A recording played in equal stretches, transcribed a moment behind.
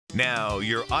Now,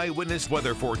 your eyewitness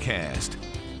weather forecast.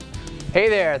 Hey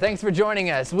there, thanks for joining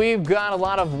us. We've got a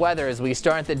lot of weather as we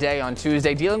start the day on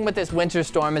Tuesday, dealing with this winter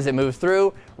storm as it moves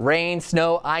through. Rain,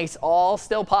 snow, ice, all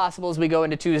still possible as we go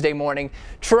into Tuesday morning.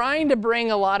 Trying to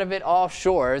bring a lot of it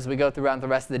offshore as we go throughout the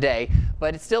rest of the day,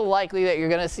 but it's still likely that you're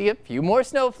going to see a few more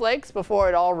snowflakes before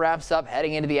it all wraps up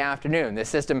heading into the afternoon. This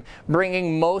system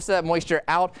bringing most of that moisture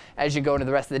out as you go into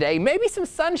the rest of the day. Maybe some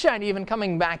sunshine even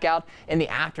coming back out in the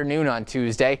afternoon on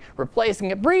Tuesday,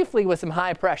 replacing it briefly with some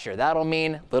high pressure. That'll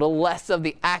mean a little less of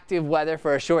the active weather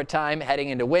for a short time heading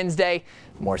into Wednesday.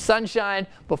 More sunshine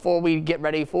before we get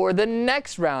ready for the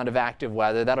next round of active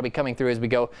weather. That'll be coming through as we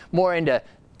go more into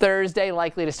Thursday,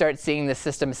 likely to start seeing the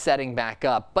system setting back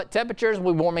up. But temperatures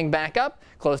will be warming back up,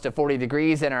 close to 40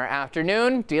 degrees in our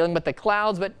afternoon, dealing with the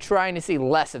clouds, but trying to see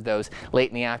less of those late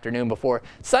in the afternoon before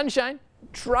sunshine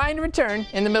trying to return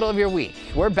in the middle of your week.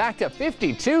 We're back to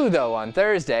 52 though on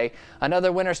Thursday.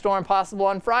 Another winter storm possible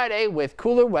on Friday with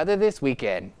cooler weather this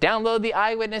weekend. Download the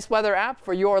Eyewitness Weather app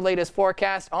for your latest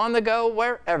forecast on the go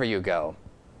wherever you go.